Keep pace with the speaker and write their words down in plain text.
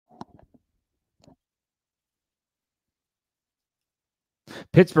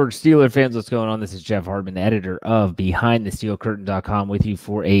Pittsburgh Steelers fans, what's going on? This is Jeff Hardman, editor of BehindTheSteelCurtain.com, with you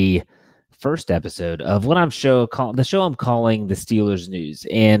for a first episode of what the show I'm calling the Steelers News.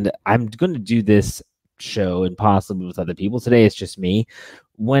 And I'm going to do this show and possibly with other people. Today it's just me.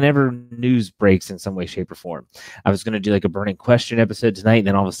 Whenever news breaks in some way, shape, or form. I was going to do like a burning question episode tonight, and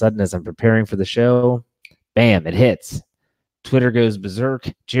then all of a sudden, as I'm preparing for the show, bam, it hits. Twitter goes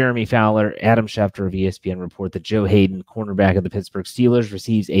berserk. Jeremy Fowler, Adam Schefter of ESPN report that Joe Haden, cornerback of the Pittsburgh Steelers,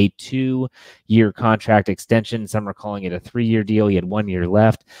 receives a 2-year contract extension. Some are calling it a 3-year deal. He had 1 year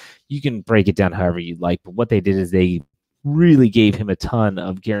left. You can break it down however you'd like, but what they did is they really gave him a ton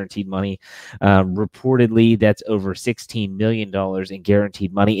of guaranteed money. Reportedly, that's over $16 million in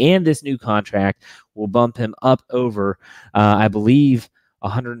guaranteed money, and this new contract will bump him up over, I believe,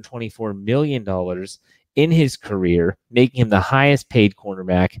 $124 million in his career, making him the highest paid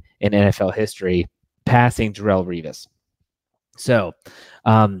cornerback in NFL history, passing Darrelle Revis. So,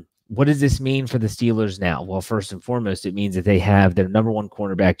 what does this mean for the Steelers now? Well, first and foremost, it means that they have their number one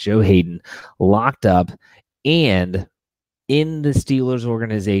cornerback, Joe Haden, locked up and in the Steelers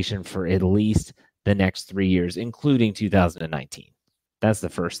organization for at least the next 3 years, including 2019. That's the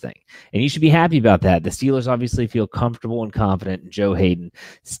first thing. And you should be happy about that. The Steelers obviously feel comfortable and confident in Joe Haden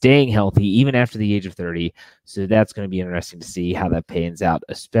staying healthy even after the age of 30. So that's going to be interesting to see how that pans out,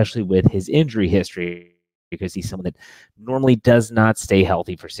 especially with his injury history, because he's someone that normally does not stay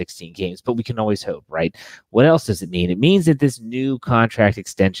healthy for 16 games, but we can always hope, right? What else does it mean? It means that this new contract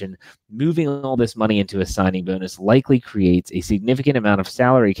extension, moving all this money into a signing bonus, likely creates a significant amount of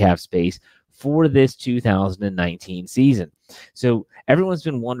salary cap space for this 2019 season. So everyone's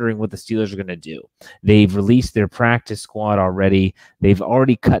been wondering what the Steelers are going to do. They've released their practice squad already. They've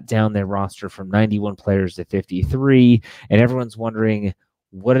already cut down their roster from 91 players to 53, and everyone's wondering,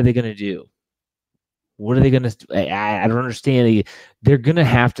 what are they going to do? What are they going to? I don't understand. They're going to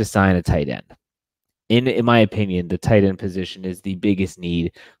have to sign a tight end. In my opinion, the tight end position is the biggest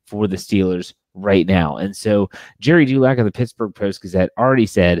need for the Steelers right now. And so Jerry Dulac of the Pittsburgh Post-Gazette already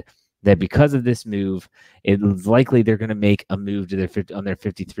said that because of this move, it's likely they're going to make a move to their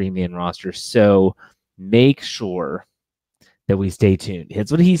 53-man roster. So make sure that we stay tuned. That's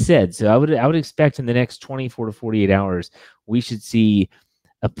what he said. So I would expect in the next 24 to 48 hours, we should see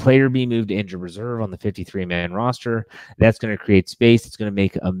a player be moved to injured reserve on the 53-man roster. That's going to create space. It's going to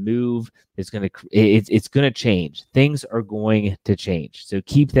make a move. It's going to change. Things are going to change. So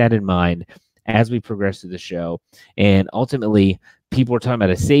keep that in mind as we progress through the show. And ultimately, people are talking about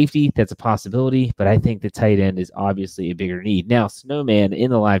a safety. That's a possibility, but I think the tight end is obviously a bigger need. Now, Snowman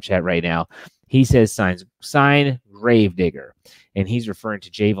in the live chat right now, he says sign Gravedigger, and he's referring to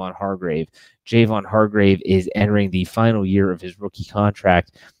Javon Hargrave. Javon Hargrave is entering the final year of his rookie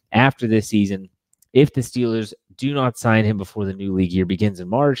contract after this season. If the Steelers do not sign him before the new league year begins in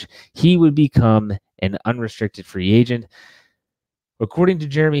March, he would become an unrestricted free agent. According to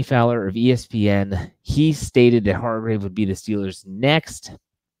Jeremy Fowler of ESPN, he stated that Hargrave would be the Steelers' next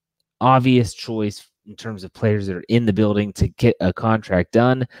obvious choice in terms of players that are in the building to get a contract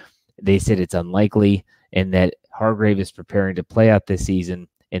done. They said it's unlikely and that Hargrave is preparing to play out this season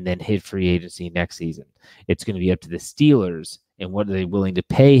and then hit free agency next season. It's going to be up to the Steelers and what are they willing to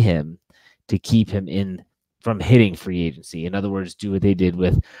pay him to keep him in from hitting free agency. In other words, do what they did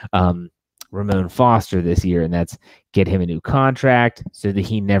with Ramon Foster this year, and that's get him a new contract so that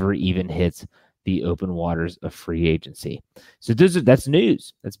he never even hits the open waters of free agency. So that's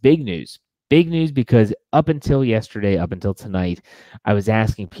news. That's big news. Big news because up until yesterday, up until tonight, I was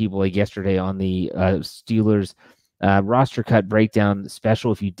asking people like yesterday on the Steelers roster cut breakdown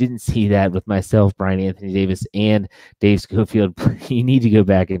special. If you didn't see that with myself, Brian Anthony Davis, and Dave Schofield, you need to go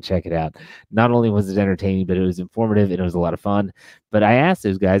back and check it out. Not only was it entertaining, but it was informative and it was a lot of fun. But I asked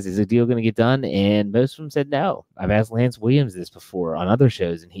those guys, is the deal going to get done? And most of them said no. I've asked Lance Williams this before on other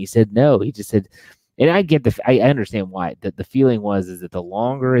shows, and he said no. He just said, and I understand why. That the feeling is that the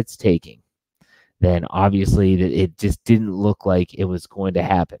longer it's taking, then obviously that it just didn't look like it was going to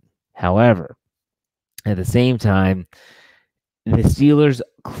happen. However, at the same time, the Steelers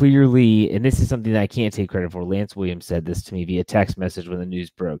clearly, and this is something that I can't take credit for, Lance Williams said this to me via text message when the news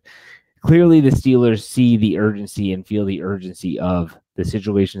broke. Clearly, the Steelers see the urgency and feel the urgency of the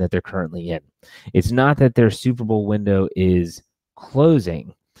situation that they're currently in. It's not that their Super Bowl window is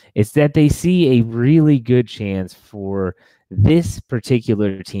closing. It's that they see a really good chance for this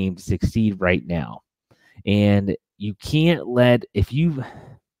particular team to succeed right now. And you can't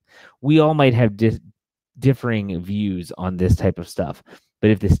we all might have differing views on this type of stuff. But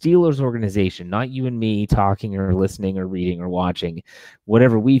if the Steelers organization, not you and me talking or listening or reading or watching,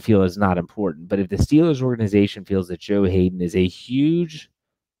 whatever we feel is not important. But if the Steelers organization feels that Joe Haden is a huge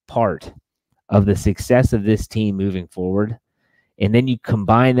part of the success of this team moving forward, and then you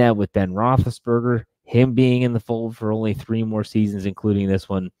combine that with Ben Roethlisberger, him being in the fold for only 3 more seasons, including this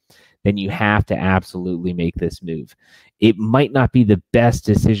one, then you have to absolutely make this move. It might not be the best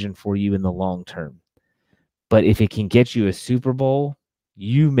decision for you in the long term, but if it can get you a Super Bowl,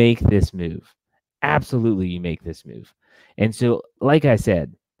 you make this move. Absolutely, you make this move. And so, like I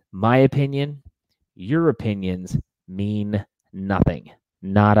said, my opinion, your opinions mean nothing.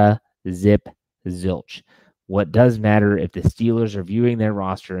 Nada, zip, zilch. What does matter if the Steelers are viewing their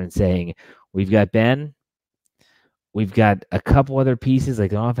roster and saying, we've got Ben, we've got a couple other pieces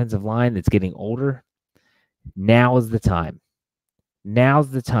like an offensive line that's getting older. Now is the time.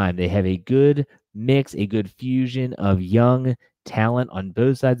 Now's the time. They have a good mix, a good fusion of young talent on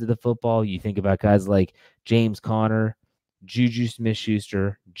both sides of the football. You think about guys like James Conner, Juju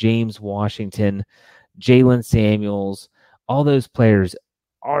Smith-Schuster, James Washington, Jalen Samuels. All those players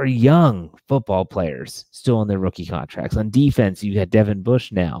are young football players still on their rookie contracts. On defense, you got Devin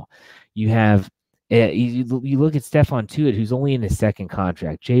Bush now. You have you look at Stephon Tuitt, who's only in his second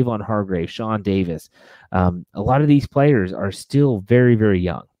contract, Javon Hargrave, Sean Davis. A lot of these players are still very, very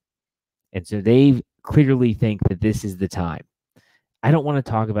young. And so they clearly think that this is the time. I don't want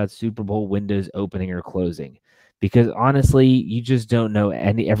to talk about Super Bowl windows opening or closing because honestly, you just don't know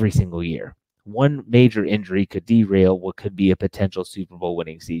every single year. One major injury could derail what could be a potential Super Bowl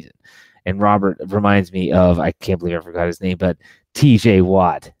winning season. And Robert reminds me of, I can't believe I forgot his name, but TJ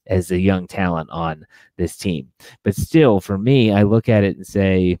Watt as a young talent on this team. But still, for me, I look at it and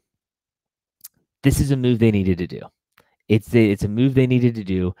say, this is a move they needed to do. It's a move they needed to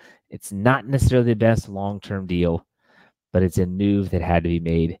do. It's not necessarily the best long-term deal, but it's a move that had to be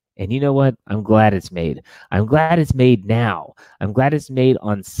made. And you know what? I'm glad it's made. I'm glad it's made now. I'm glad it's made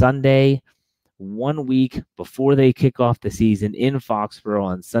on Sunday, 1 week before they kick off the season in Foxborough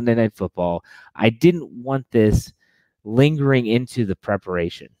on Sunday Night Football. I didn't want this lingering into the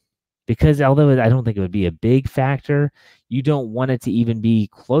preparation because although I don't think it would be a big factor, you don't want it to even be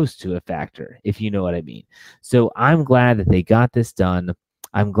close to a factor, if you know what I mean. So I'm glad that they got this done.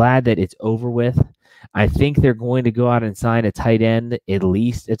 I'm glad that it's over with. I think they're going to go out and sign a tight end, at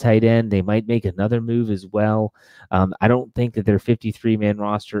least a tight end. They might make another move as well. I don't think that their 53-man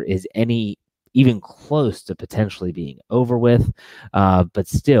roster is even close to potentially being over with. But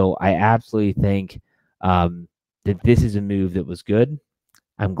still, I absolutely think that this is a move that was good.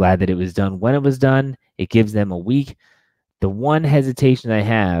 I'm glad that it was done when it was done. It gives them a week. The one hesitation I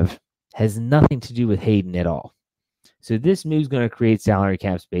have has nothing to do with Hayden at all. So this move is going to create salary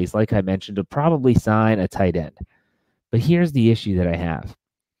cap space, like I mentioned, to probably sign a tight end. But here's the issue that I have.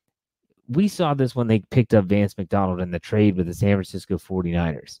 We saw this when they picked up Vance McDonald in the trade with the San Francisco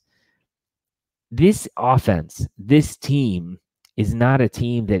 49ers. This offense, this team is not a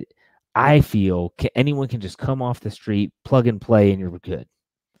team that I feel anyone can just come off the street, plug and play, and you're good.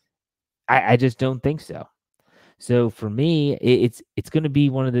 I just don't think so. So for me, it's going to be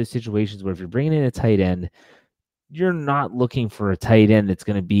one of those situations where if you're bringing in a tight end, you're not looking for a tight end that's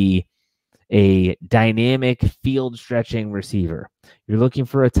going to be a dynamic field stretching receiver. You're looking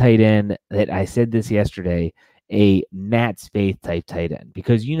for a tight end that, I said this yesterday, a Matt Spaeth type tight end,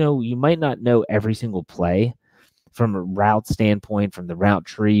 because you might not know every single play from a route standpoint, from the route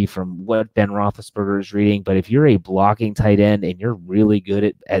tree, from what Ben Roethlisberger is reading. But if you're a blocking tight end and you're really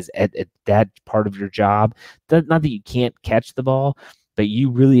good at that part of your job, not that you can't catch the ball, but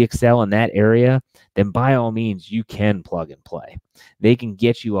you really excel in that area, then by all means, you can plug and play. They can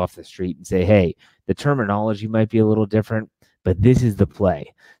get you off the street and say, hey, the terminology might be a little different, but this is the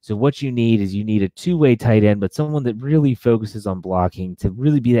play. So what you need is a two-way tight end, but someone that really focuses on blocking to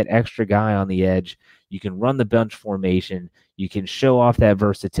really be that extra guy on the edge. You can run the bunch formation. You can show off that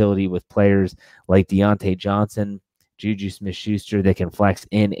versatility with players like Deontay Johnson, Juju Smith-Schuster that can flex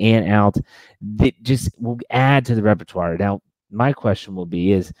in and out. That just will add to the repertoire. Now, my question will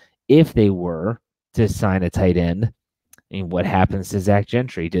be is if they were to sign a tight end, and what happens to Zach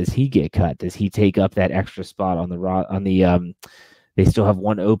Gentry? Does he get cut? Does he take up that extra spot on the they still have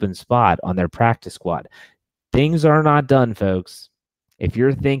one open spot on their practice squad? Things are not done, folks. If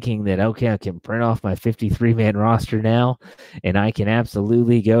you're thinking that, okay, I can print off my 53-man roster now and I can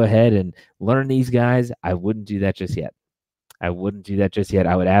absolutely go ahead and learn these guys, I wouldn't do that just yet. I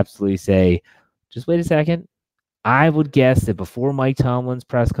would absolutely say, just wait a second. I would guess that before Mike Tomlin's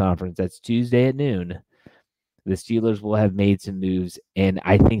press conference, that's Tuesday at noon, the Steelers will have made some moves, and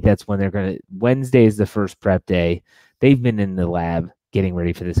I think that's when they're going to – Wednesday is the first prep day. They've been in the lab getting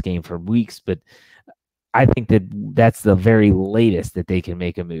ready for this game for weeks, but I think that that's the very latest that they can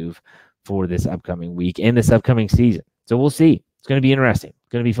make a move for this upcoming week and this upcoming season. So we'll see. It's going to be interesting.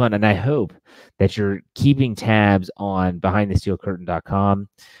 It's going to be fun. And I hope that you're keeping tabs on BehindTheSteelCurtain.com.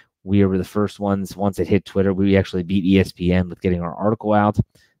 We were the first ones. Once it hit Twitter, we actually beat ESPN with getting our article out.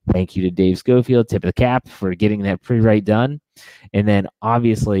 Thank you to Dave Schofield, tip of the cap, for getting that pre-write done. And then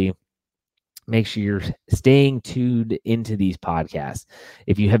obviously, make sure you're staying tuned into these podcasts.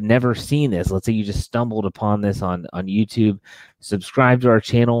 If you have never seen this, let's say you just stumbled upon this on YouTube, subscribe to our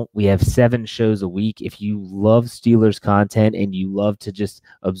channel. We have 7 shows a week. If you love Steelers content and you love to just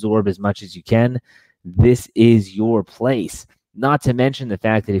absorb as much as you can, this is your place. Not to mention the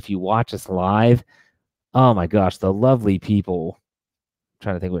fact that if you watch us live, oh my gosh, the lovely people, I'm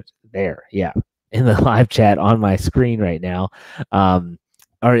trying to think what's there. Yeah. In the live chat on my screen right now.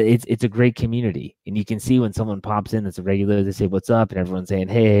 It's a great community, and you can see when someone pops in that's a regular, they say what's up, and everyone's saying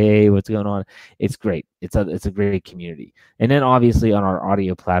hey, what's going on. It's great. It's a great community. And then obviously on our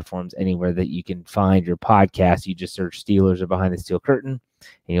audio platforms, anywhere that you can find your podcast, you just search Steelers or Behind the Steel Curtain,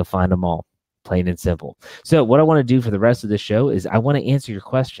 and you'll find them all, plain and simple. So what I want to do for the rest of the show is I want to answer your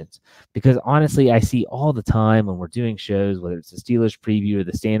questions, because honestly, I see all the time when we're doing shows, whether it's the Steelers preview or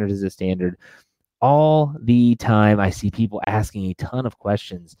the standard is a standard, all the time I see people asking a ton of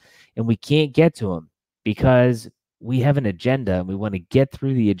questions, and we can't get to them because we have an agenda and we want to get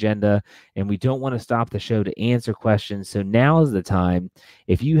through the agenda, and we don't want to stop the show to answer questions. So now is the time.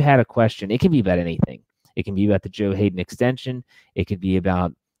 If you had a question, it can be about anything. It can be about the Joe Hayden extension. It could be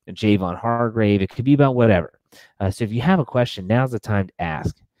about Javon Hargrave. It could be about whatever. So if you have a question, now's the time to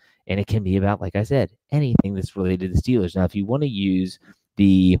ask. And it can be about, like I said, anything that's related to the Steelers. Now, if you want to use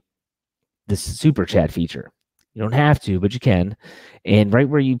the super chat feature, you don't have to, but you can. And right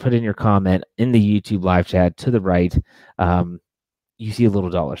where you put in your comment in the YouTube live chat to the right, you see a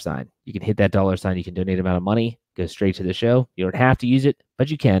little $sign. You can hit that $sign. You can donate an amount of money, go straight to the show. You don't have to use it, but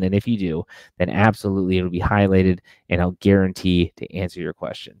you can. And if you do, then absolutely it'll be highlighted, and I'll guarantee to answer your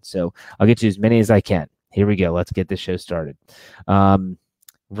question. So I'll get to as many as I can. Here we go. Let's get this show started. From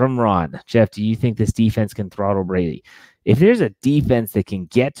Ron, Jeff, do you think this defense can throttle Brady? If there's a defense that can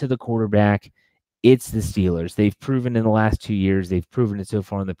get to the quarterback, it's the Steelers. They've proven in the last 2 years, they've proven it so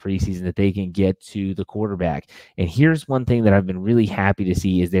far in the preseason, that they can get to the quarterback. And here's one thing that I've been really happy to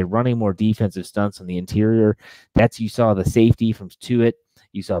see is they're running more defensive stunts on the interior. You saw the safety from Tuitt.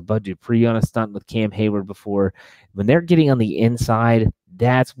 You saw Bud Dupree on a stunt with Cam Hayward before. When they're getting on the inside,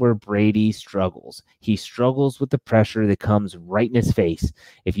 that's where Brady struggles. He struggles with the pressure that comes right in his face.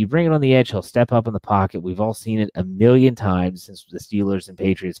 If you bring it on the edge, he'll step up in the pocket. We've all seen it a million times since the Steelers and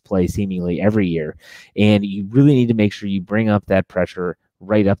Patriots play seemingly every year. And you really need to make sure you bring up that pressure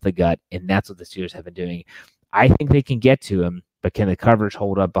right up the gut, and that's what the Steelers have been doing. I think they can get to him, but can the coverage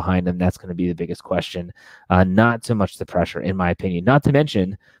hold up behind him? That's going to be the biggest question. Not so much the pressure, in my opinion. Not to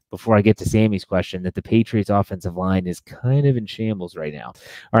mention, before I get to Sammy's question, that the Patriots offensive line is kind of in shambles right now.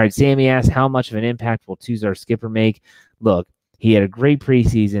 All right, Sammy asks, how much of an impact will Tuzar Skipper make? Look, he had a great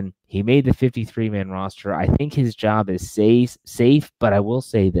preseason. He made the 53-man roster. I think his job is safe, but I will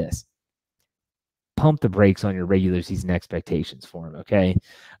say this. Pump the brakes on your regular season expectations for him, okay?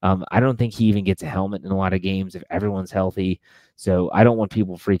 I don't think he even gets a helmet in a lot of games if everyone's healthy. So I don't want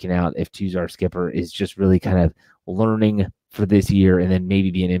people freaking out if Tuzar Skipper is just really kind of learning for this year and then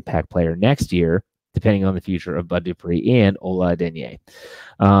maybe be an impact player next year, depending on the future of Bud Dupree and Ola Adeniyi.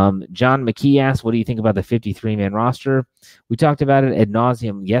 John McKee asks, what do you think about the 53-man roster? We talked about it ad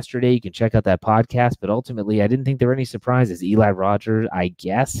nauseum yesterday. You can check out that podcast, but ultimately I didn't think there were any surprises. Eli Rogers, I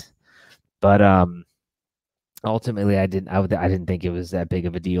guess, but ultimately I didn't think it was that big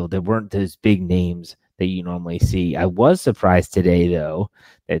of a deal. There weren't those big names that you normally see. I was surprised today, though,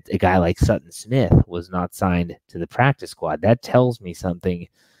 that a guy like Sutton Smith was not signed to the practice squad. That tells me something.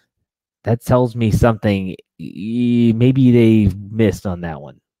 Maybe they missed on that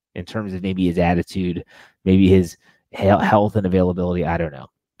one in terms of maybe his attitude, maybe his health and availability. I don't know.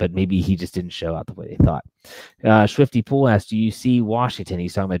 But maybe he just didn't show out the way they thought. Swifty Pool asks, do you see Washington?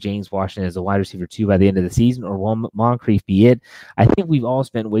 He's talking about James Washington as a wide receiver 2 by the end of the season, or will Moncrief be it? I think we've all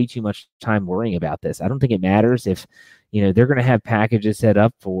spent way too much time worrying about this. I don't think it matters if, they're going to have packages set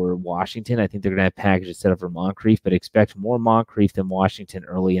up for Washington. I think they're going to have packages set up for Moncrief, but expect more Moncrief than Washington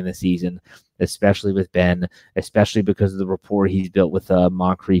early in the season, especially with Ben, especially because of the rapport he's built with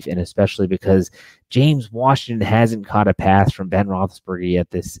Moncrief, and especially because James Washington hasn't caught a pass from Ben Roethlisberger yet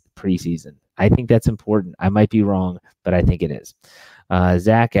this preseason. I think that's important. I might be wrong, but I think it is.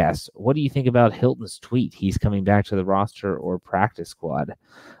 Zach asks, what do you think about Hilton's tweet? He's coming back to the roster or practice squad.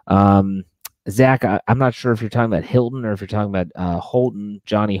 Zach, I'm not sure if you're talking about Hilton or if you're talking about Holton,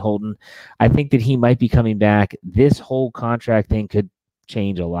 Johnny Holton. I think that he might be coming back. This whole contract thing could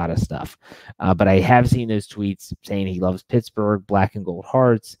change a lot of stuff. But I have seen those tweets saying he loves Pittsburgh, black and gold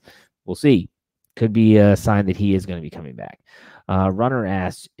hearts. We'll see. Could be a sign that he is going to be coming back. Runner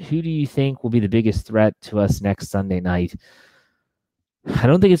asks, who do you think will be the biggest threat to us next Sunday night? I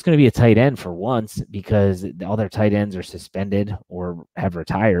don't think it's going to be a tight end for once because all their tight ends are suspended or have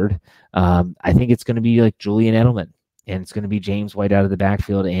retired. I think it's going to be like Julian Edelman, and it's going to be James White out of the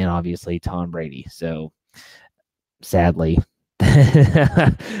backfield and obviously Tom Brady. So sadly,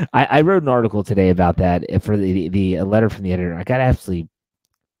 I wrote an article today about that for the letter from the editor. I got absolutely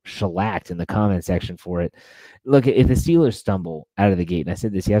shellacked in the comment section for it. Look, if the Steelers stumble out of the gate, and I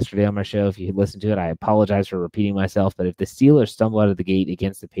said this yesterday on my show, if you listen to it, I apologize for repeating myself, but if the Steelers stumble out of the gate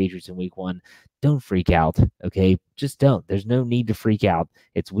against the Patriots in week 1, don't freak out, okay? Just don't. There's no need to freak out.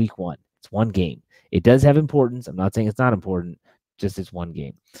 It's week 1. It's one game. It does have importance. I'm not saying it's not important, just it's one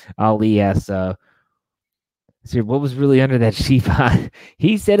game. Ali asks, so what was really under that sheep?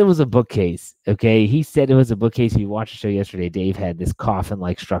 He said it was a bookcase. Okay. He said it was a bookcase. If you watched the show yesterday, Dave had this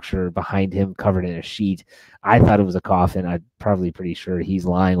coffin-like structure behind him covered in a sheet. I thought it was a coffin. I'm probably pretty sure he's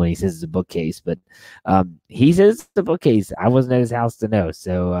lying when he says it's a bookcase, but he says it's a bookcase. I wasn't at his house to know,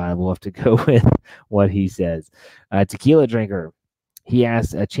 so we'll have to go with what he says. Tequila Drinker, he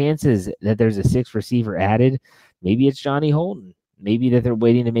asks, chances that there's a 6th receiver added. Maybe it's Johnny Holton. Maybe that they're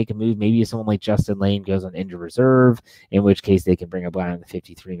waiting to make a move. Maybe someone like Justin Lane goes on injured reserve, in which case they can bring a guy on the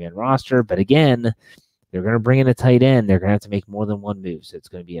 53-man roster. But again, they're going to bring in a tight end. They're going to have to make more than one move, so it's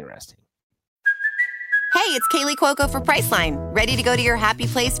going to be interesting. Hey, it's Kaylee Cuoco for Priceline. Ready to go to your happy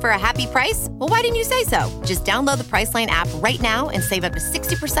place for a happy price? Well, why didn't you say so? Just download the Priceline app right now and save up to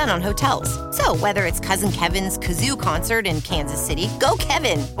 60% on hotels. So whether it's Cousin Kevin's Kazoo Concert in Kansas City, go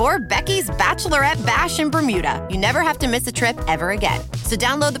Kevin, or Becky's Bachelorette Bash in Bermuda, you never have to miss a trip ever again. So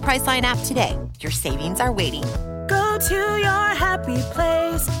download the Priceline app today. Your savings are waiting. Go to your happy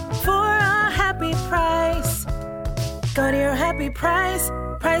place for a happy price. Go to your happy price,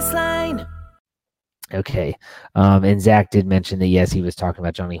 Priceline. Okay. And Zach did mention that, yes, he was talking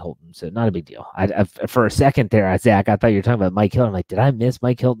about Johnny Holton, so not a big deal. I for a second there, Zach, I thought you were talking about Mike Hilton. I'm like, did I miss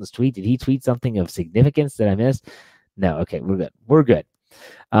Mike Hilton's tweet? Did he tweet something of significance that I missed? No. Okay, we're good. We're good.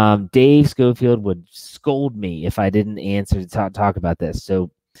 Dave Schofield would scold me if I didn't answer to talk about this.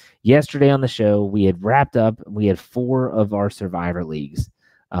 So yesterday on the show, we had wrapped up. We had 4 of our Survivor leagues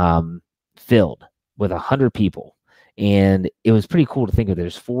filled with 100 people. And it was pretty cool to think of.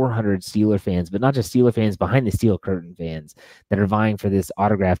 There's 400 Steeler fans, but not just Steeler fans, behind the steel curtain fans that are vying for this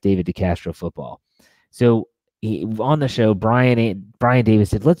autographed David DeCastro football. So on the show, Brian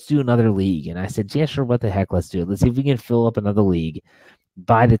Davis said, let's do another league. And I said, yeah, sure, what the heck, let's do it. Let's see if we can fill up another league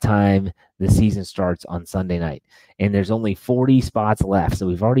by the time the season starts on Sunday night. And there's only 40 spots left. So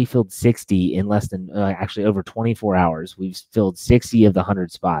we've already filled 60 in less than, actually over 24 hours. We've filled 60 of the 100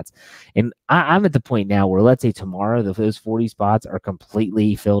 spots. And I'm at the point now where, let's say tomorrow, those 40 spots are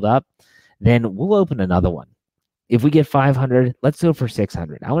completely filled up, then we'll open another one. If we get 500, let's go for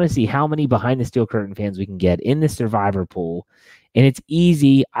 600. I want to see how many behind the steel curtain fans we can get in the Survivor pool. And it's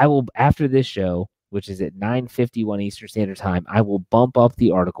easy. I will, after this show, which is at 9:51 Eastern Standard Time, I will bump up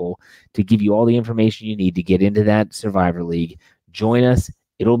the article to give you all the information you need to get into that Survivor League. Join us.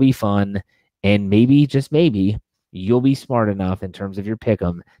 It'll be fun. And maybe, just maybe, you'll be smart enough in terms of your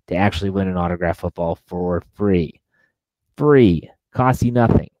pick'em to actually win an autographed football for free. Free. Costs you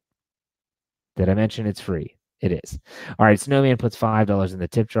nothing. Did I mention it's free? It is. All right, Snowman puts $5 in the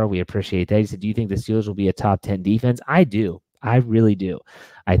tip jar. We appreciate that. He said, do you think the Steelers will be a top 10 defense? I do. I really do.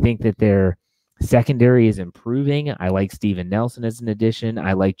 I think that their secondary is improving. I like Steven Nelson as an addition.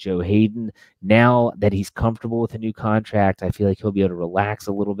 I like Joe Hayden. Now that he's comfortable with a new contract, I feel like he'll be able to relax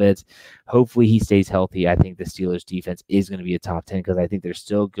a little bit. Hopefully he stays healthy. I think the Steelers defense is going to be a top 10 because I think they're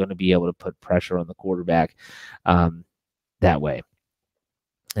still going to be able to put pressure on the quarterback that way.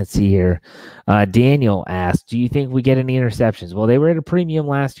 Let's see here. Daniel asked, do you think we get any interceptions? Well, they were at a premium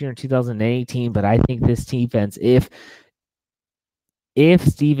last year in 2018, but I think this defense, if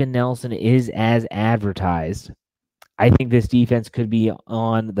Steven Nelson is as advertised, I think this defense could be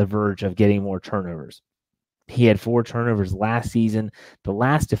on the verge of getting more turnovers. He had 4 turnovers last season. The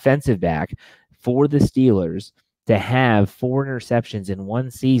last defensive back for the Steelers to have 4 interceptions in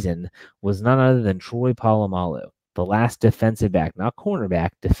one season was none other than Troy Polamalu. The last defensive back, not cornerback,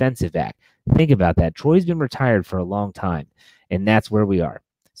 defensive back. Think about that. Troy's been retired for a long time, and that's where we are.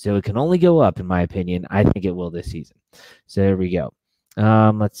 So it can only go up, in my opinion. I think it will this season. So there we go.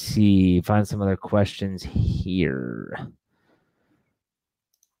 Let's see. Find some other questions here.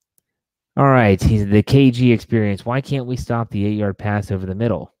 All right. He's the KG experience. Why can't we stop the 8-yard pass over the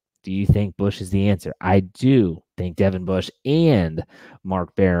middle? Do you think Bush is the answer? I do think Devin Bush and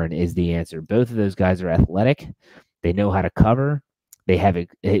Mark Barron is the answer. Both of those guys are athletic. They know how to cover. They have,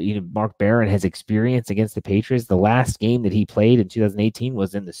 Mark Barron has experience against the Patriots. The last game that he played in 2018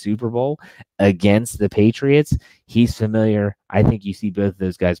 was in the Super Bowl against the Patriots. He's familiar. I think you see both of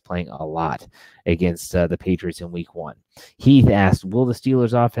those guys playing a lot against the Patriots in week 1. Heath asked, will the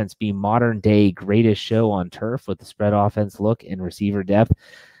Steelers offense be modern day greatest show on turf with the spread offense look and receiver depth?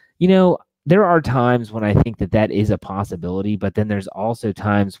 There are times when I think that is a possibility, but then there's also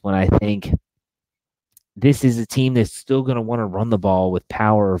times when I think this is a team that's still going to want to run the ball with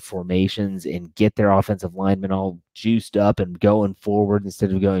power formations and get their offensive linemen all juiced up and going forward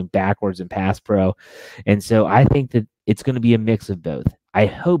instead of going backwards in pass pro. And so I think that it's going to be a mix of both. I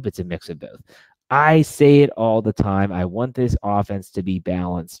hope it's a mix of both. I say it all the time. I want this offense to be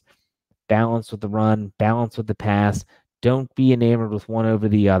balanced. Balanced with the run, balanced with the pass. Don't be enamored with one over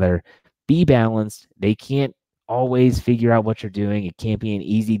the other. Be balanced. They can't always figure out what you're doing. It can't be an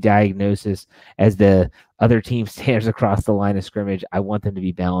easy diagnosis as the other team stands across the line of scrimmage. I want them to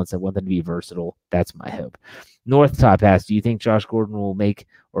be balanced. I want them to be versatile. That's my hope. North Top asks, do you think Josh Gordon will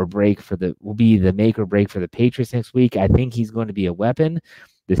be the make or break for the Patriots next week? I think he's going to be a weapon.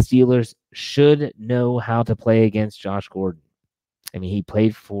 The Steelers should know how to play against Josh Gordon. I mean, he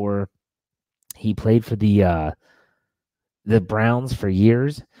played for the Browns for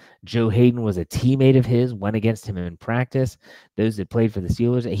years. Joe Hayden was a teammate of his, went against him in practice. Those that played for the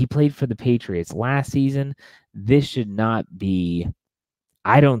Steelers, he played for the Patriots last season. This should not be,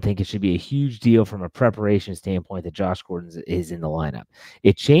 I don't think it should be a huge deal from a preparation standpoint that Josh Gordon is in the lineup.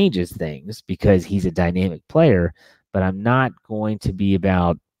 It changes things because he's a dynamic player, but I'm not going to be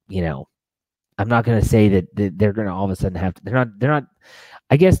about, I'm not going to say that they're going to all of a sudden have to, they're not,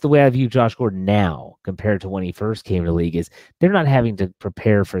 I guess the way I view Josh Gordon now compared to when he first came to the league is they're not having to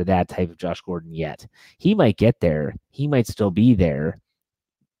prepare for that type of Josh Gordon yet. He might get there. He might still be there.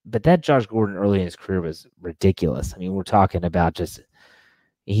 But that Josh Gordon early in his career was ridiculous. I mean, we're talking about just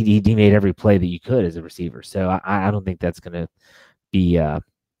he made every play that you could as a receiver. So I don't think that's going to be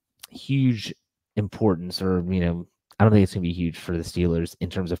huge importance or, I don't think it's going to be huge for the Steelers in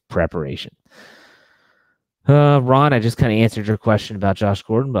terms of preparation. Ron, I just kind of answered your question about Josh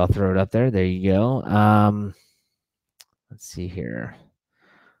Gordon, but I'll throw it up there. There you go. Let's see here.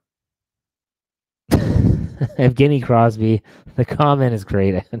 Evgeny Crosby, the comment is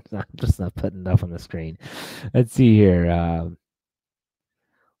great. I'm just not putting enough on the screen. Let's see here. All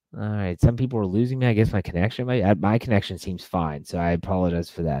right. Some people are losing me. I guess my connection. My connection seems fine, so I apologize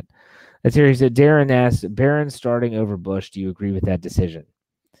for that. Let's hear. So Darren asks, Barron starting over Bush. Do you agree with that decision?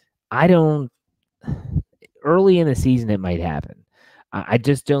 I don't. Early in the season, it might happen. I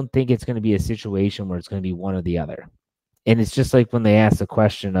just don't think it's going to be a situation where it's going to be one or the other. And it's just like when they ask the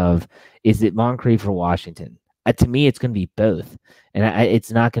question of, is it Moncrief or Washington? To me, it's going to be both. And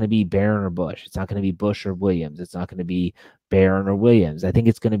it's not going to be Barron or Bush. It's not going to be Bush or Williams. It's not going to be Barron or Williams. I think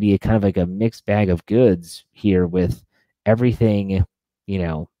it's going to be kind of like a mixed bag of goods here with everything,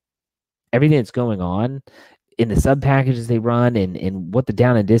 everything that's going on in the sub packages they run and what the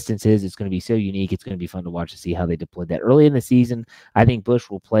down and distance is. It's going to be so unique. It's going to be fun to watch to see how they deploy that early in the season. I think Bush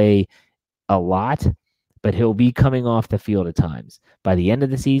will play a lot, but he'll be coming off the field at times. By the end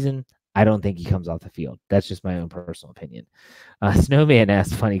of the season, I don't think he comes off the field. That's just my own personal opinion. Snowman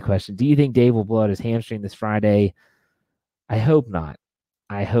asked a funny question. Do you think Dave will blow out his hamstring this Friday? I hope not.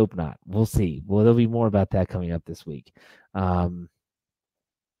 We'll see. Well, there'll be more about that coming up this week. Here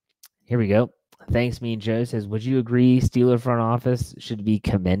we go. Thanks, Me and Joe says, would you agree Steeler front office should be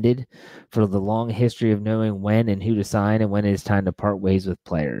commended for the long history of knowing when and who to sign and when it is time to part ways with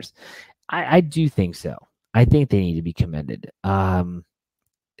players? I do think so. I think they need to be commended.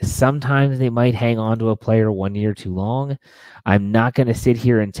 Sometimes they might hang on to a player 1 year too long. I'm not going to sit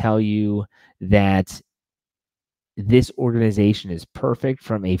here and tell you that this organization is perfect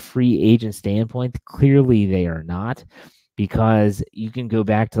from a free agent standpoint. Clearly, they are not. Because you can go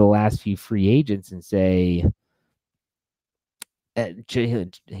back to the last few free agents and say,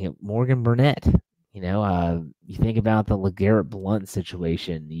 Morgan Burnett, you think about the LeGarrette Blount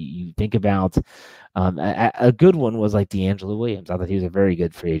situation. You think about a good one was like DeAngelo Williams. I thought he was a very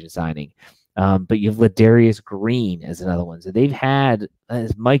good free agent signing. But you've Ladarius Green as another one. So they've had,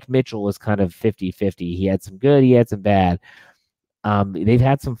 Mike Mitchell was kind of 50-50. He had some good, he had some bad. They've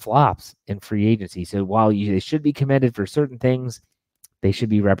had some flops in free agency. So while they should be commended for certain things, they should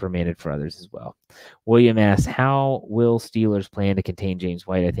be reprimanded for others as well. William asks, how will Steelers plan to contain James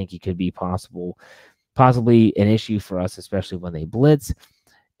White? I think he could be possibly an issue for us, especially when they blitz.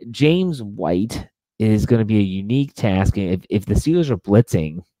 James White is going to be a unique task. If the Steelers are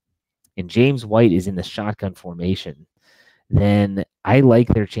blitzing, and James White is in the shotgun formation, then I like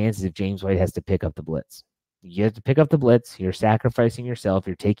their chances if James White has to pick up the blitz. You have to pick up the blitz. You're sacrificing yourself.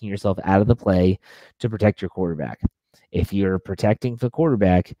 You're taking yourself out of the play to protect your quarterback. If you're protecting the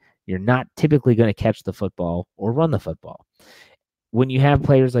quarterback, you're not typically going to catch the football or run the football. When you have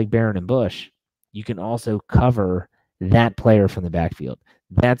players like Barron and Bush, you can also cover that player from the backfield.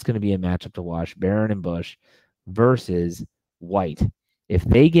 That's going to be a matchup to watch, Barron and Bush versus White. If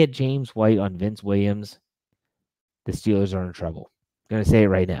they get James White on Vince Williams, the Steelers are in trouble. I'm going to say it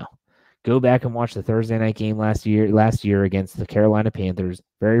right now. Go back and watch the Thursday night game last year against the Carolina Panthers.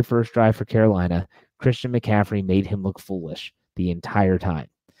 Very first drive for Carolina. Christian McCaffrey made him look foolish the entire time.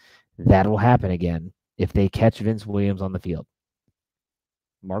 That will happen again if they catch Vince Williams on the field.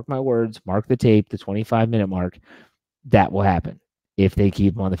 Mark my words, mark the tape, the 25-minute mark. That will happen if they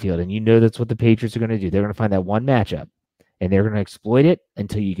keep him on the field. And you know that's what the Patriots are going to do. They're going to find that one matchup, and they're going to exploit it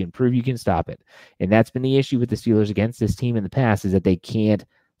until you can prove you can stop it. And that's been the issue with the Steelers against this team in the past, is that they can't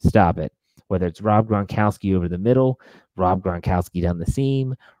stop it. Whether it's Rob Gronkowski over the middle, Rob Gronkowski down the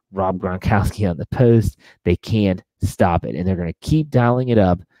seam, Rob Gronkowski on the post, they can't stop it. And they're going to keep dialing it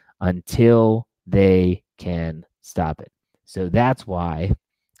up until they can stop it. So that's why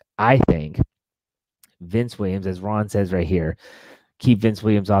I think Vince Williams, as Ron says right here, keep Vince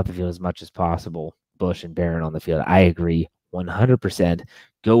Williams off the field as much as possible. Bush and Barron on the field. I agree 100%.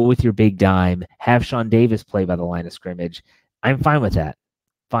 Go with your big dime. Have Sean Davis play by the line of scrimmage. I'm fine with that.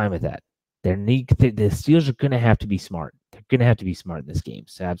 Fine with that. The Steelers are going to have to be smart. They're going to have to be smart in this game.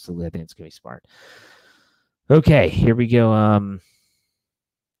 So absolutely, I think it's going to be smart. Okay, here we go.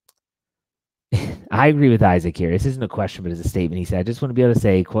 I agree with Isaac here. This isn't a question, but it's a statement. He said, I just want to be able to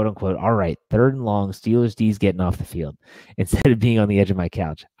say, quote unquote, all right, 3rd and long, Steelers D's getting off the field instead of being on the edge of my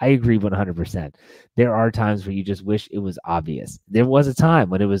couch. I agree 100%. There are times where you just wish it was obvious. There was a time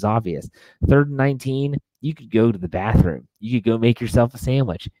when it was obvious. 3rd and 19, you could go to the bathroom. You could go make yourself a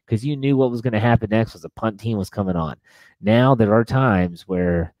sandwich because you knew what was going to happen next was a punt team was coming on. Now there are times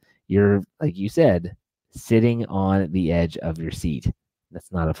where you're, like you said, sitting on the edge of your seat.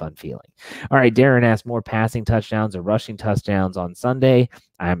 That's not a fun feeling. All right, Darren asked more passing touchdowns or rushing touchdowns on Sunday.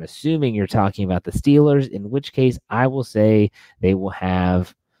 I'm assuming you're talking about the Steelers, in which case I will say they will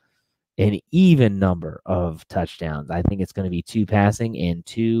have an even number of touchdowns. I think it's going to be 2 passing and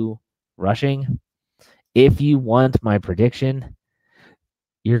 2 rushing. If you want my prediction,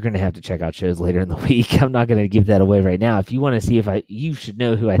 you're going to have to check out shows later in the week. I'm not going to give that away right now. If you want to see you should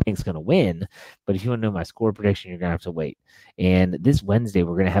know who I think is going to win, but if you want to know my score prediction, you're going to have to wait. And this Wednesday,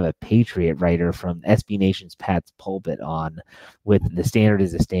 we're going to have a Patriot writer from SB Nation's Pat's Pulpit on with The Standard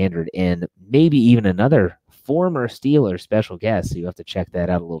is a Standard, and maybe even another former Steeler special guest. So you have to check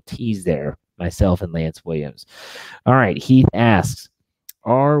that out. A little tease there, myself and Lance Williams. All right, Heath asks,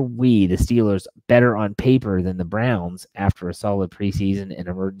 are we, the Steelers, better on paper than the Browns after a solid preseason and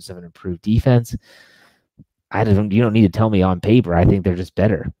emergence of an improved defense? You don't need to tell me on paper. I think they're just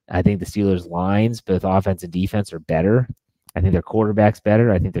better. I think the Steelers' lines, both offense and defense, are better. I think their quarterback's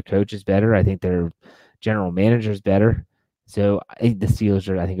better. I think their coach is better. I think their general manager is better. So I think the Steelers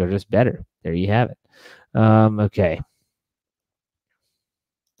are just better. There you have it. Okay.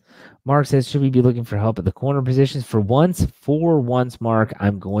 Mark says, should we be looking for help at the corner positions? For once, Mark,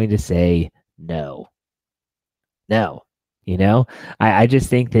 I'm going to say no. No. You know, I just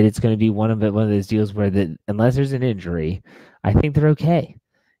think that it's going to be one of those deals where unless there's an injury, I think they're okay.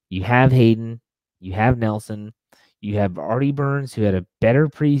 You have Hayden, you have Nelson, you have Artie Burns, who had a better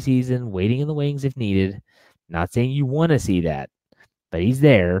preseason, waiting in the wings if needed. Not saying you want to see that, but he's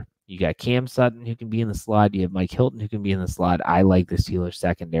there. You got Cam Sutton, who can be in the slot. You have Mike Hilton, who can be in the slot. I like the Steelers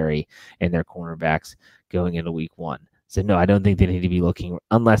secondary and their cornerbacks going into week 1. So, no, I don't think they need to be looking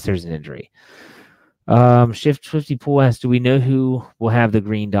unless there's an injury. Swifty Pool asks, do we know who will have the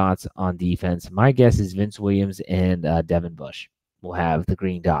green dots on defense? My guess is Vince Williams and Devin Bush will have the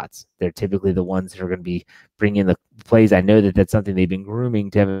green dots. They're typically the ones that are going to be bringing the plays. I know that that's something they've been grooming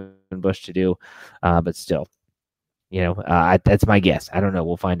Devin Bush to do, but still. You know, that's my guess. I don't know.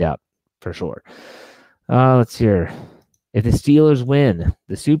 We'll find out for sure. Let's hear. If the Steelers win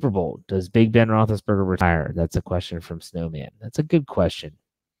the Super Bowl, does Big Ben Roethlisberger retire? That's a question from Snowman. That's a good question.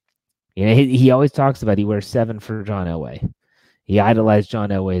 You know, he always talks about he wears 7 for John Elway. He idolized John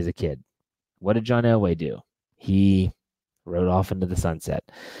Elway as a kid. What did John Elway do? He rode off into the sunset.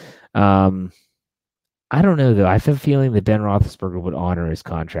 I don't know, though. I have a feeling that Ben Roethlisberger would honor his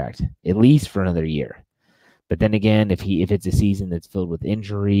contract, at least for another year. But then again, if it's a season that's filled with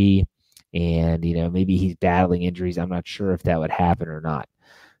injury and, you know, maybe he's battling injuries, I'm not sure if that would happen or not.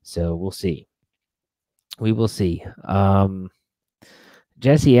 So we'll see. We will see.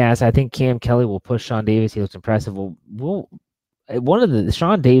 Jesse asks, I think Cam Kelly will push Sean Davis. He looks impressive. One of the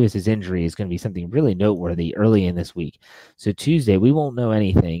Sean Davis's injury is going to be something really noteworthy early in this week. So Tuesday, we won't know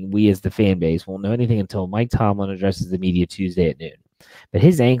anything. We as the fan base won't know anything until Mike Tomlin addresses the media Tuesday at noon. But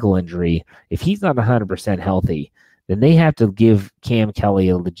his ankle injury, if he's not 100% healthy, then they have to give Cam Kelly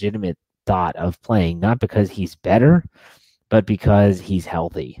a legitimate thought of playing, not because he's better, but because he's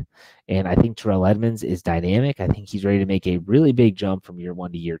healthy. And I think Terrell Edmunds is dynamic. I think he's ready to make a really big jump from year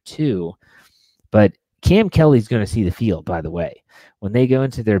 1 to year 2. But Cam Kelly's going to see the field, by the way. When they go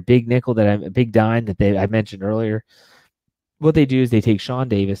into their big nickel, big dime that I mentioned earlier, what they do is they take Sean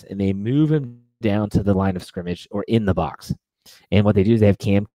Davis and they move him down to the line of scrimmage or in the box. And what they do is they have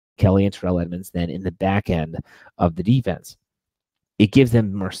Cam Kelly and Terrell Edmunds then in the back end of the defense. It gives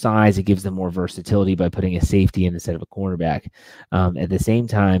them more size. It gives them more versatility by putting a safety in instead of a cornerback. At the same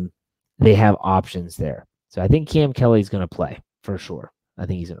time, they have options there. So I think Cam Kelly's going to play for sure. I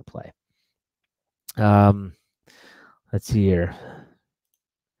think he's going to play. Let's see here.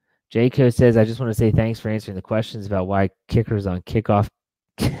 Jayco says, I just want to say thanks for answering the questions about why kickers on kickoff.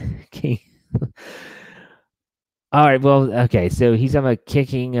 All right. Well, okay. So he's talking about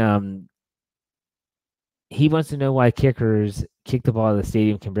kicking. He wants to know why kickers kick the ball out of the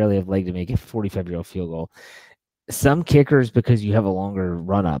stadium can barely have leg to make a 45-yard field goal. Some kickers, because you have a longer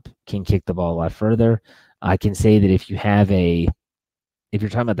run up, can kick the ball a lot further. I can say that if you're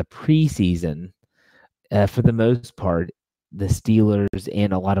talking about the preseason, for the most part, the Steelers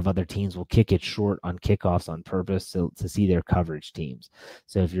and a lot of other teams will kick it short on kickoffs on purpose to see their coverage teams.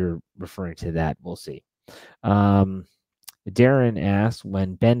 So if you're referring to that, we'll see. Darren asks,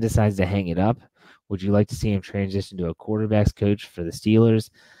 when Ben decides to hang it up, would you like to see him transition to a quarterback's coach for the Steelers?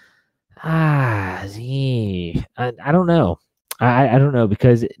 I don't know. I don't know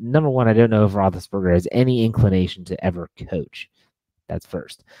because, number one, I don't know if Roethlisberger has any inclination to ever coach. That's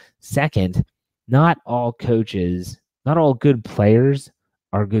first. Second, not all good players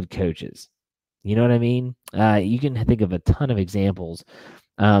are good coaches. You know what I mean? You can think of a ton of examples.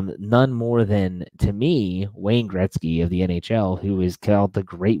 None more than, to me, Wayne Gretzky of the NHL, who is called the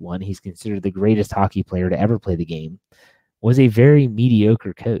Great One. He's considered the greatest hockey player to ever play the game, was a very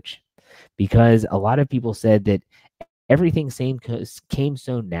mediocre coach because a lot of people said that everything came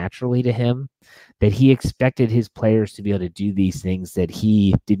so naturally to him that he expected his players to be able to do these things that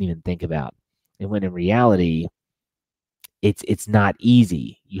he didn't even think about. And when in reality, it's not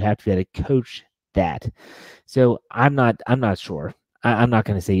easy. You have to be able to coach that. So I'm not sure. I'm not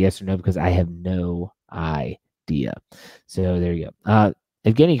going to say yes or no because I have no idea. So there you go.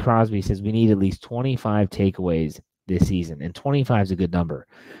 Evgeny Crosby says we need at least 25 takeaways this season, and 25 is a good number.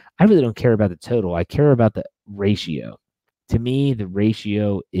 I really don't care about the total. I care about the ratio. To me, the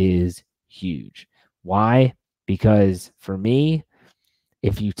ratio is huge. Why? Because for me,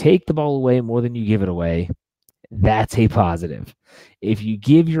 if you take the ball away more than you give it away, that's a positive. If you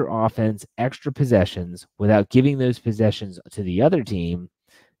give your offense extra possessions without giving those possessions to the other team,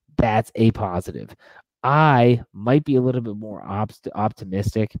 that's a positive. I might be a little bit more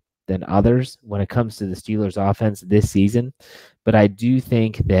optimistic than others when it comes to the Steelers offense this season, but I do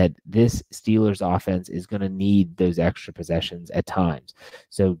think that this Steelers offense is going to need those extra possessions at times.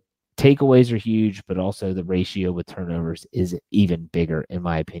 So takeaways are huge, but also the ratio with turnovers is even bigger, in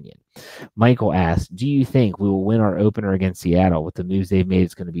my opinion. Michael asks, do you think we will win our opener against Seattle? With the moves they've made,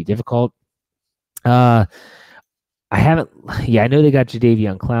 it's going to be difficult. I know they got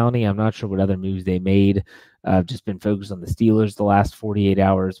Jadeveon Clowney. I'm not sure what other moves they made. I've just been focused on the Steelers the last 48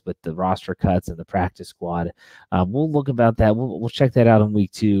 hours with the roster cuts and the practice squad. We'll look about that. We'll check that out in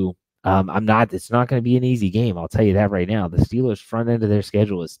week 2. It's not going to be an easy game. I'll tell you that right now. The Steelers' front end of their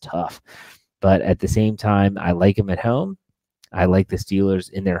schedule is tough, but at the same time, I like them at home. I like the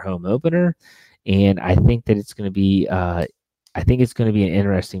Steelers in their home opener, and I think that it's going to be, an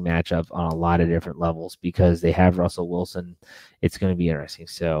interesting matchup on a lot of different levels because they have Russell Wilson. It's going to be interesting.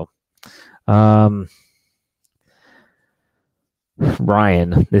 So,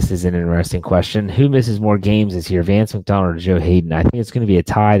 Ryan, this is an interesting question. Who misses more games this year, Vance McDonald or Joe Hayden? I think it's going to be a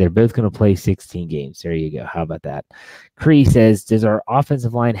tie. They're both going to play 16 games. There you go. How about that? Cree says, does our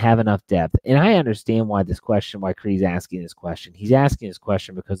offensive line have enough depth? And I understand why Cree's asking this question. He's asking this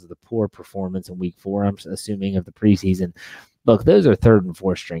question because of the poor performance in week 4, I'm assuming, of the preseason. Look, those are 3rd and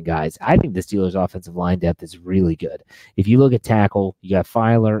 4th string guys. I think the Steelers' offensive line depth is really good. If you look at tackle, you got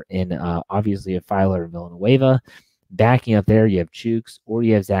Filer and obviously a Filer and Villanueva. Backing up there, you have Chooks or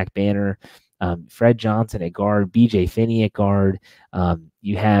you have Zach Banner, Fred Johnson at guard, BJ Finney at guard.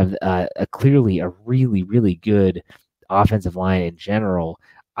 You have clearly a really, really good offensive line in general.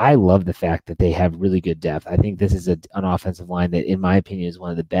 I love the fact that they have really good depth. I think this is an offensive line that, in my opinion, is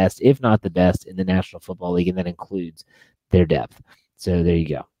one of the best, if not the best, in the National Football League, and that includes their depth. So there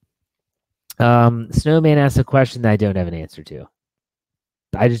you go. Snowman asked a question that I don't have an answer to.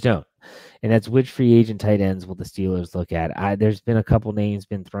 I just don't. And that's, which free agent tight ends will the Steelers look at? There's been a couple names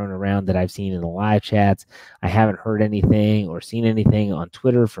been thrown around that I've seen in the live chats. I haven't heard anything or seen anything on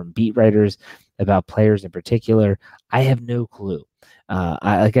Twitter from beat writers about players in particular. I have no clue.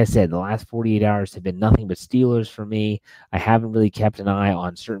 Like I said, the last 48 hours have been nothing but Steelers for me. I haven't really kept an eye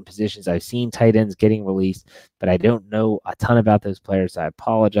on certain positions. I've seen tight ends getting released, but I don't know a ton about those players. So I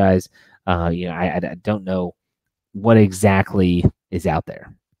apologize. I don't know what exactly is out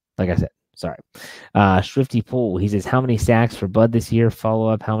there. Like I said, sorry. Swifty Pool, he says, how many sacks for Bud this year? Follow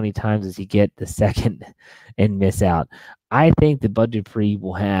up, how many times does he get the second and miss out? I think that Bud Dupree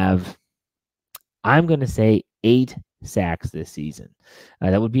will have, I'm going to say, 8 sacks this season.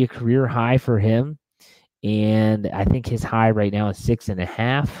 That would be a career high for him. And I think his high right now is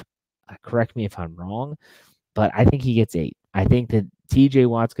 6.5. Correct me if I'm wrong, but I think he gets 8. I think that TJ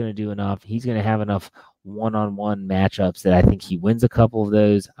Watt's going to do enough. He's going to have enough one-on-one matchups that I think he wins a couple of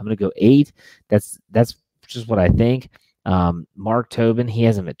those. I'm going to go 8. That's just what I think. Mark Tobin, he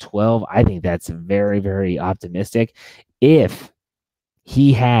has him at 12. I think that's very, very optimistic. If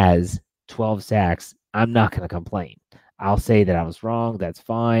he has 12 sacks, I'm not going to complain. I'll say that I was wrong. That's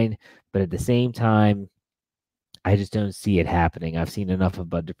fine. But at the same time, I just don't see it happening. I've seen enough of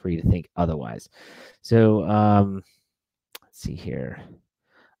Bud Dupree to think otherwise. So let's see here.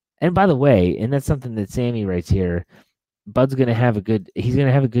 And by the way, and that's something that Sammy writes here, Bud's going to have a good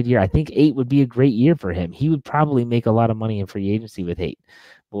year. I think 8 would be a great year for him. He would probably make a lot of money in free agency with 8.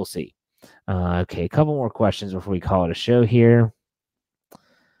 We'll see. Okay, a couple more questions before we call it a show here.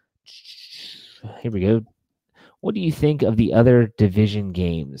 Here we go. What do you think of the other division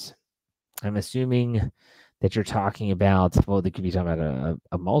games? I'm assuming that you're talking about, well, they could be talking about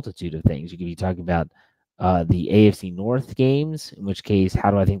a multitude of things. You could be talking about the AFC North games, in which case,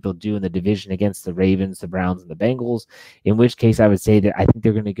 how do I think they'll do in the division against the Ravens, the Browns, and the Bengals? In which case, I would say that I think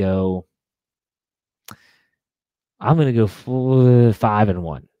they're going to go, I'm going to go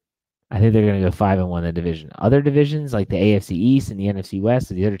 5-1. I think they're going to go 5-1 in the division. Other divisions, like the AFC East and the NFC West,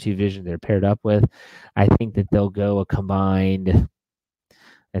 so the other two divisions they're paired up with, I think that they'll go a combined,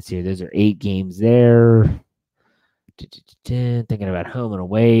 let's see, those are 8 games there. Thinking about home and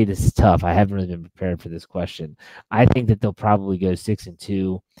away, this is tough. I haven't really been prepared for this question. I think that they'll probably go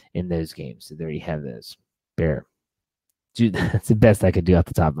 6-2 in those games. So there you have those. Bear. Dude, that's the best I could do off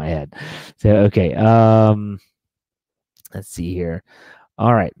the top of my head. So, okay. Let's see here.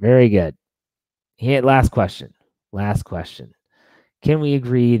 All right. Very good. Here, last question. Can we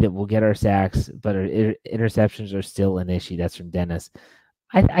agree that we'll get our sacks, but our interceptions are still an issue? That's from Dennis.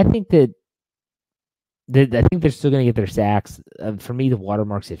 I think that I think they're still going to get their sacks. For me, the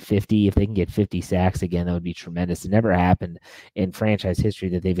watermark's at 50. If they can get 50 sacks again, that would be tremendous. It never happened in franchise history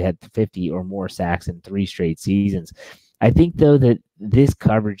that they've had 50 or more sacks in 3 straight seasons. I think, though, that this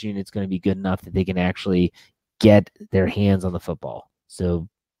coverage unit's going to be good enough that they can actually get their hands on the football. So,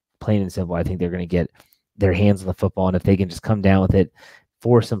 plain and simple, I think they're going to get their hands on the football, and if they can just come down with it,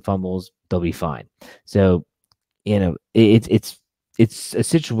 force some fumbles, they'll be fine. So, it's a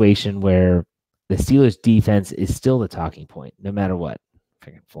situation where the Steelers' defense is still the talking point, no matter what.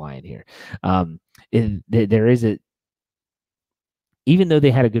 Freaking flying here. There is even though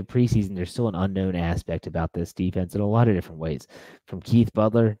they had a good preseason, there's still an unknown aspect about this defense in a lot of different ways, from Keith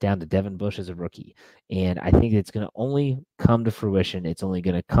Butler down to Devin Bush as a rookie. And I think it's going to only come to fruition. It's only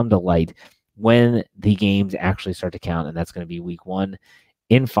going to come to light when the games actually start to count, and that's going to be week 1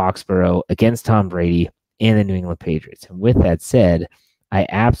 in Foxborough against Tom Brady and the New England Patriots. And with that said, I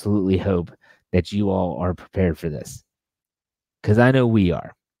absolutely hope that you all are prepared for this, because I know we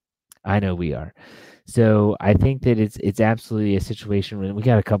are. So I think that it's absolutely a situation where we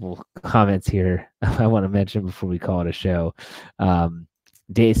got a couple comments here I want to mention before we call it a show.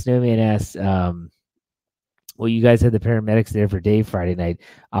 Dave Snowman asks, well, you guys had the paramedics there for Dave Friday night.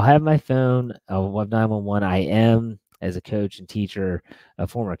 I'll have my phone. I'll have 911. I am, as a coach and teacher, a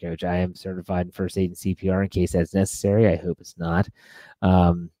former coach, I am certified in first aid and CPR in case that's necessary. I hope it's not.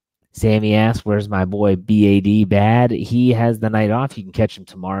 Sammy asks, where's my boy BAD Bad? He has the night off. You can catch him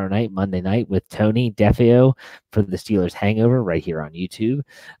tomorrow night, Monday night, with Tony Defeo for the Steelers Hangover right here on YouTube.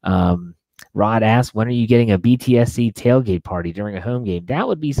 Rod asks, when are you getting a BTSC tailgate party during a home game? That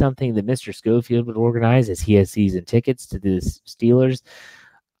would be something that Mr. Schofield would organize, as he has season tickets to the Steelers.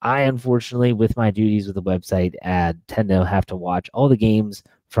 I, unfortunately, with my duties with the website, tend to have to watch all the games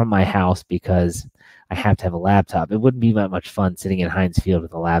from my house because I have to have a laptop. It wouldn't be that much fun sitting in Heinz Field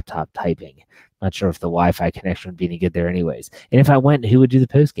with a laptop typing. Not sure if the Wi-Fi connection would be any good there anyways. And if I went, who would do the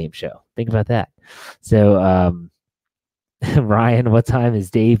post-game show? Think about that. So, Ryan, what time is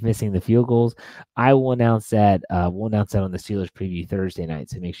Dave missing the field goals? I will announce that. We'll announce that on the Steelers preview Thursday night,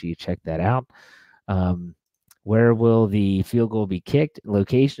 so make sure you check that out. Where will the field goal be kicked?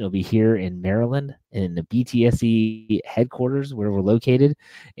 Location will be here in Maryland in the BTSC headquarters where we're located.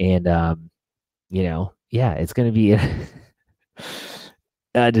 And, it's going to be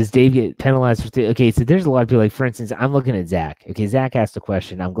does Dave get penalized for okay, so there's a lot of people, like, for instance, I'm looking at Zach. Okay, Zach asked a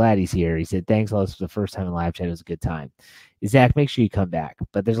question. I'm glad he's here. He said, thanks, Lois, for the first time in live chat. It was a good time. Zach, make sure you come back.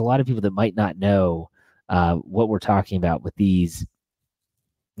 But there's a lot of people that might not know what we're talking about with these,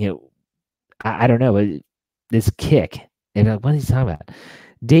 I don't know, this kick. And like, what is he talking about?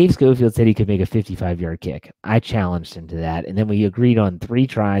 Dave Schofield said he could make a 55-yard kick. I challenged him to that, and then we agreed on 3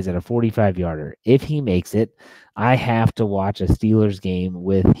 tries at a 45-yarder. If he makes it, I have to watch a Steelers game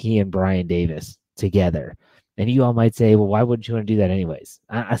with he and Brian Davis together. And you all might say, well, why wouldn't you want to do that anyways?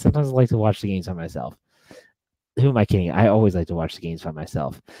 I sometimes like to watch the games by myself. Who am I kidding? I always like to watch the games by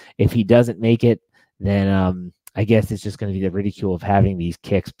myself. If he doesn't make it, then I guess it's just going to be the ridicule of having these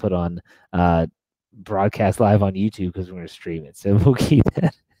kicks put on broadcast live on YouTube because we're going to stream it. So we'll keep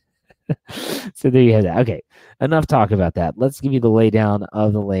that. So there you have that. Okay, enough talk about that. Let's give you the laydown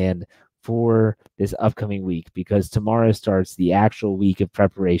of the land for this upcoming week, because tomorrow starts the actual week of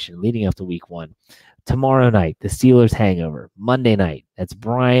preparation leading up to week 1. Tomorrow night, the Steelers hangover. Monday night, that's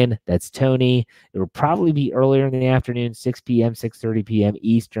Brian, that's Tony. It will probably be earlier in the afternoon, 6 p.m., 6:30 p.m.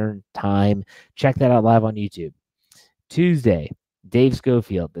 Eastern time. Check that out live on YouTube. Tuesday, Dave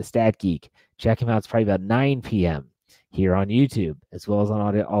Schofield, the Stat Geek. Check him out. It's probably about 9 p.m. here on YouTube, as well as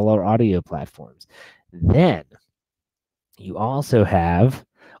on all our audio platforms. Then you also have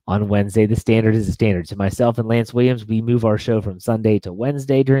on Wednesday, the Standard is the Standard. So myself and Lance Williams, we move our show from Sunday to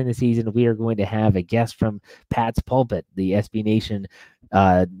Wednesday during the season. We are going to have a guest from Pat's Pulpit, the SB Nation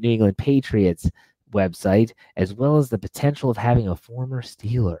New England Patriots website, as well as the potential of having a former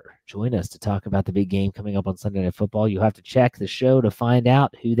Steeler join us to talk about the big game coming up on Sunday Night Football. You'll have to check the show to find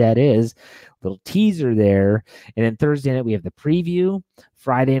out who that is. Little teaser there. And then Thursday night, we have the preview.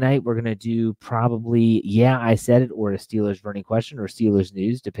 Friday night, we're going to do probably, yeah, I said it, or a Steelers burning question or Steelers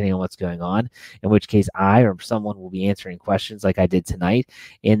news, depending on what's going on, in which case I or someone will be answering questions like I did tonight.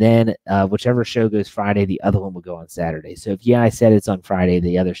 And then whichever show goes Friday, the other one will go on Saturday. So if, yeah, I said it's on Friday,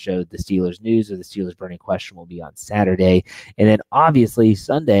 the other show, the Steelers news or the Steelers burning question, will be on Saturday. And then obviously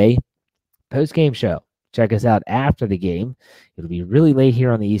Sunday, post-game show. Check us out after the game. It'll be really late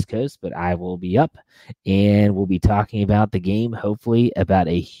here on the East Coast, but I will be up, and we'll be talking about the game, hopefully about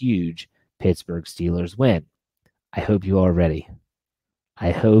a huge Pittsburgh Steelers win. I hope you all are ready.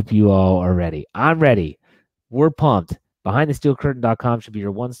 I'm ready. We're pumped. BehindTheSteelCurtain.com should be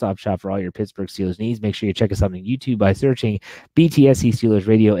your one-stop shop for all your Pittsburgh Steelers needs. Make sure you check us out on YouTube by searching BTSC Steelers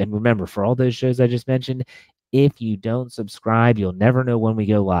Radio. And remember, for all those shows I just mentioned, if you don't subscribe, you'll never know when we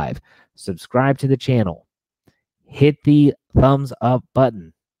go live. Subscribe to the channel. Hit the thumbs up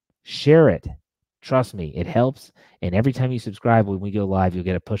button. Share it. Trust me, it helps. And every time you subscribe, when we go live, you'll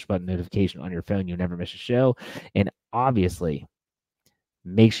get a push button notification on your phone. You'll never miss a show. And obviously,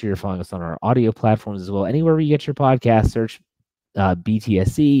 make sure you're following us on our audio platforms as well. Anywhere where you get your podcast, search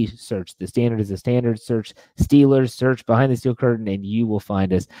BTSC, search The Standard is the Standard, search Steelers, search Behind the Steel Curtain, and you will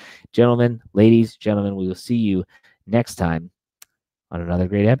find us. Ladies, gentlemen, we will see you next time on another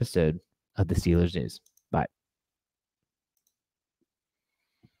great episode of the Steelers News.